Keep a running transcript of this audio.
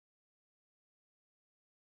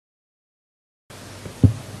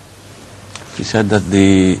He said that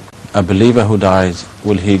a believer who dies,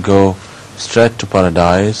 will he go straight to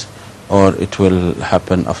paradise, or it will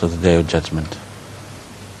happen after the day of judgment?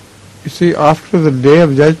 You see, after the day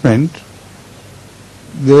of judgment,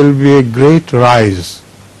 there will be a great rise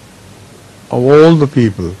of all the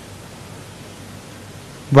people.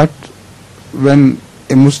 But when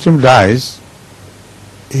a Muslim dies,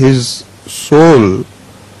 his soul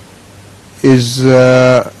is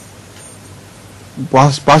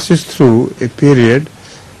passes through a period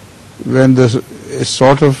when a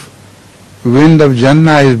sort of wind of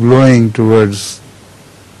Jannah is blowing towards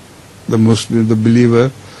the Muslim, the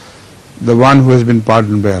believer, the one who has been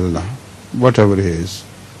pardoned by Allah, whatever he is.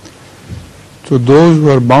 So those who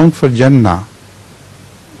are bound for Jannah,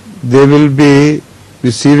 they will be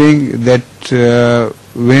receiving that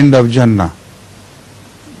wind of Jannah.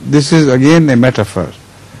 This is again a metaphor.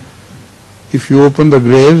 If you open the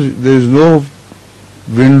graves, there is no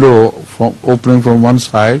window opening from one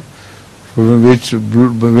side from which the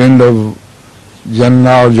wind of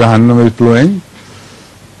Jannah or Jahannam is blowing.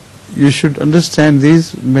 You should understand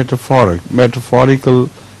these metaphorical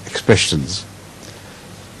expressions.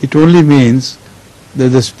 It only means that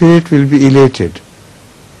the spirit will be elated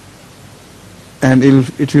and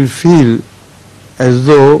it will feel as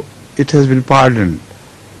though it has been pardoned.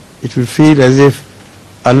 It will feel as if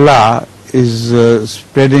Allah is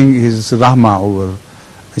spreading His rahmah over,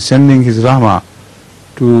 sending His rahmah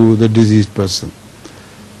to the deceased person.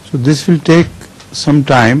 So this will take some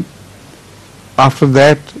time. After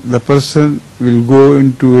that, the person will go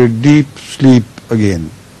into a deep sleep again.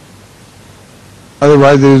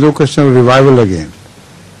 Otherwise, there is no question of revival again.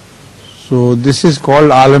 So this is called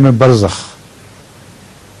alam-e-barzakh.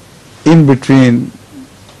 In between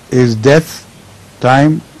his death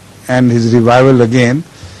time and his revival again,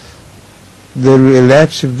 there will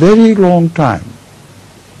elapse a very long time.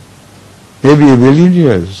 Maybe a billion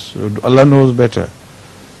years. Allah knows better.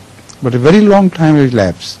 But a very long time will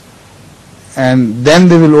elapse. And then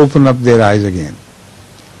they will open up their eyes again.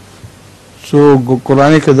 So the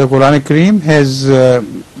Quran Kareem has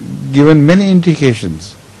given many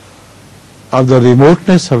indications of the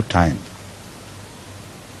remoteness of time.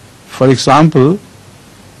 For example,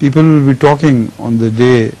 people will be talking on the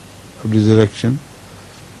day of resurrection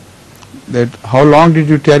that how long did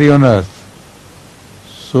you tarry on earth?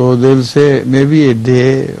 So they will say maybe a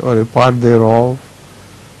day or a part thereof.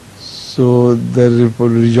 So the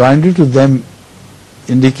rejoinder to them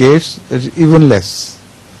indicates that it's even less.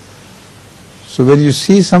 So when you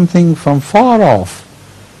see something from far off,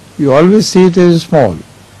 you always see it as small.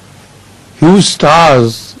 Huge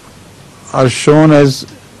stars are shown as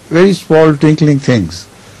very small twinkling things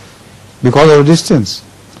because of distance.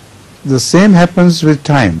 The same happens with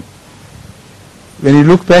time. When you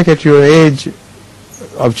look back at your age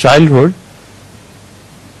of childhood,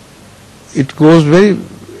 it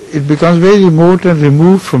becomes very remote and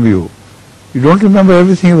removed from you. You don't remember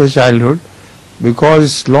everything of the childhood because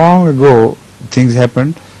it's long ago things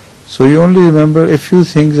happened, so you only remember a few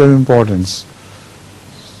things of importance.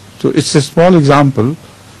 So it's a small example,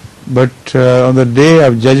 but on the day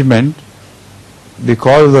of judgment,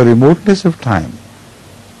 because of the remoteness of time,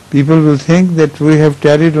 people will think that we have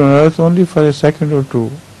tarried on earth only for a second or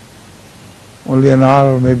two, only an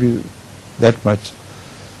hour or maybe that much.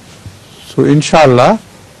 So inshallah,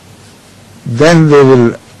 then they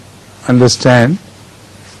will understand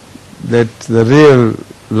that the real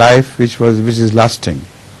life which is lasting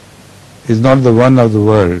is not the one of the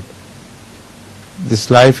world.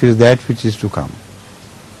 This life is that which is to come.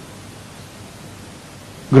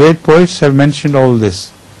 Great poets have mentioned all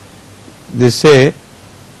this. They say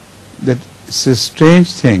that it's a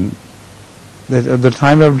strange thing that at the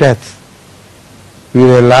time of death we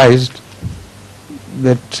realized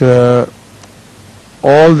that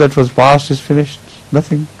all that was past is finished,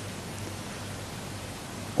 nothing.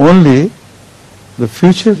 Only the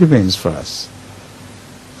future remains for us.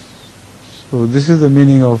 So this is the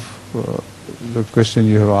meaning of the question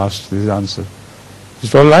you have asked, this answer.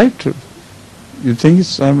 Is it all right? You think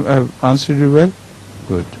I have answered you well?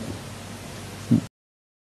 Good.